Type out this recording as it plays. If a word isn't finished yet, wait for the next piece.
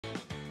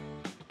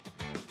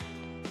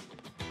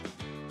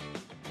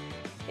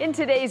In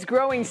today's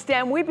Growing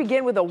STEM, we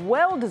begin with a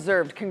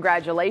well-deserved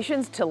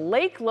congratulations to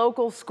Lake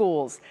Local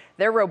Schools.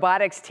 Their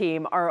robotics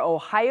team are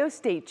Ohio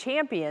State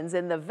champions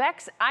in the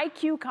VEX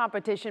IQ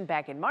competition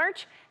back in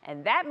March,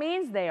 and that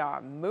means they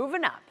are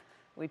moving up.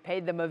 We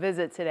paid them a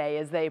visit today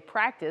as they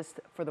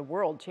practiced for the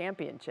World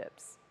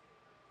Championships.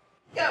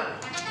 Go!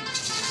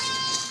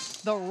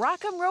 The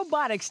Rockem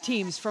Robotics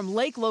teams from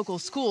Lake Local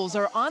Schools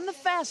are on the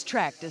fast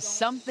track to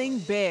something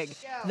big.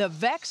 The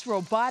VEX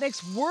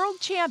Robotics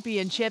World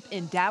Championship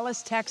in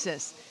Dallas,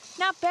 Texas.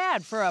 Not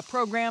bad for a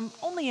program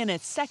only in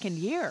its second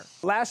year.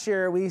 Last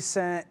year, we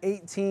sent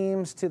 8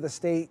 teams to the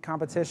state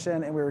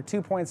competition, and we were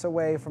 2 points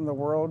away from the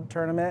world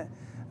tournament.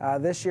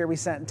 This year, we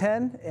sent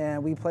 10,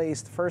 and we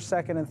placed first,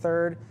 second, and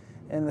third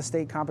in the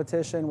state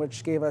competition,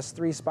 which gave us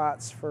 3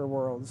 spots for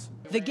Worlds.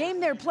 The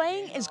game they're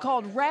playing is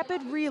called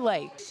Rapid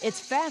Relay. It's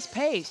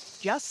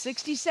fast-paced, just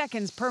 60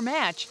 seconds per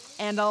match,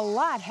 and a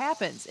lot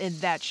happens in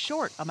that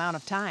short amount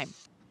of time.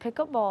 Pick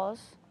up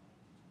balls,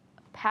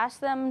 pass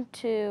them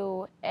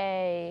to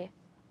another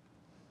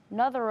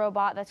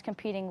robot that's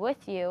competing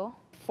with you.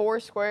 4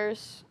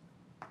 squares,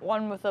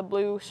 1 with a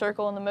blue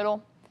circle in the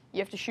middle. You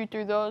have to shoot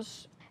through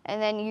those. And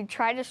then you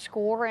try to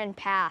score and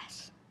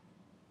pass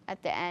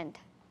at the end.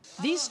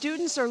 These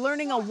students are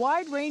learning a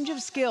wide range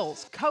of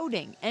skills: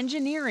 coding,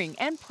 engineering,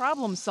 and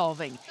problem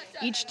solving.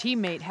 Each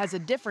teammate has a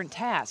different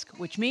task,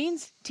 which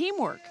means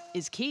teamwork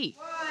is key.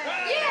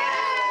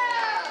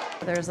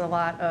 There's a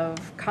lot of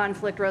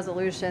conflict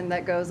resolution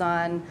that goes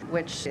on,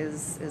 which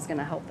is going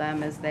to help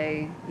them as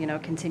they,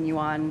 continue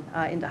on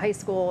into high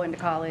school, into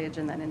college,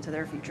 and then into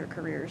their future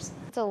careers.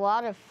 It's a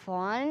lot of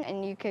fun,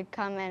 and you could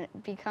come and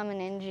become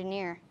an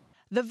engineer.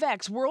 The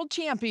VEX World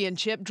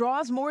Championship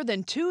draws more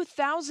than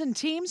 2,000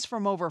 teams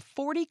from over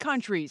 40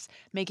 countries,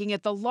 making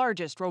it the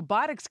largest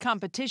robotics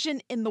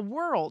competition in the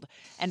world.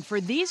 And for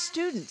these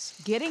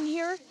students, getting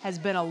here has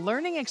been a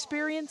learning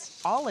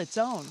experience all its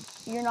own.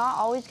 You're not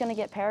always going to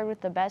get paired with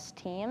the best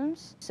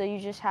teams, so you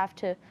just have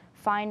to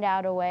find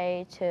out a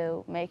way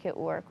to make it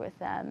work with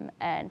them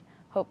and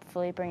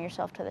hopefully bring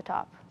yourself to the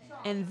top.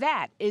 And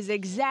that is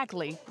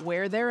exactly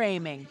where they're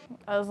aiming.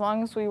 As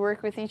long as we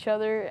work with each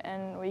other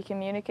and we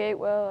communicate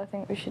well, I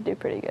think we should do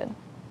pretty good.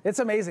 It's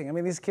amazing. I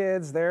mean, these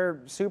kids,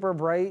 they're super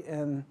bright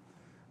and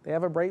they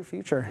have a bright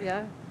future.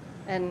 Yeah,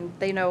 and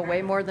they know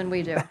way more than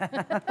we do.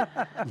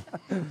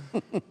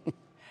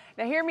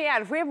 Now hear me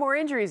out, if we have more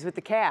injuries with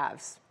the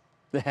calves,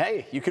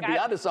 hey, you could be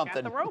onto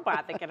something. Got the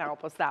robot that can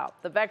help us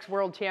out. The VEX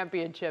World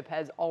Championship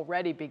has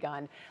already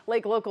begun.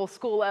 Lake Local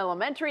School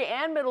elementary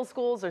and middle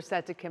schools are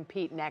set to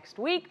compete next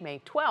week,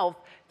 May 12th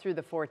through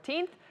the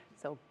 14th.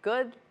 So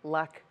good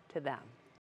luck to them.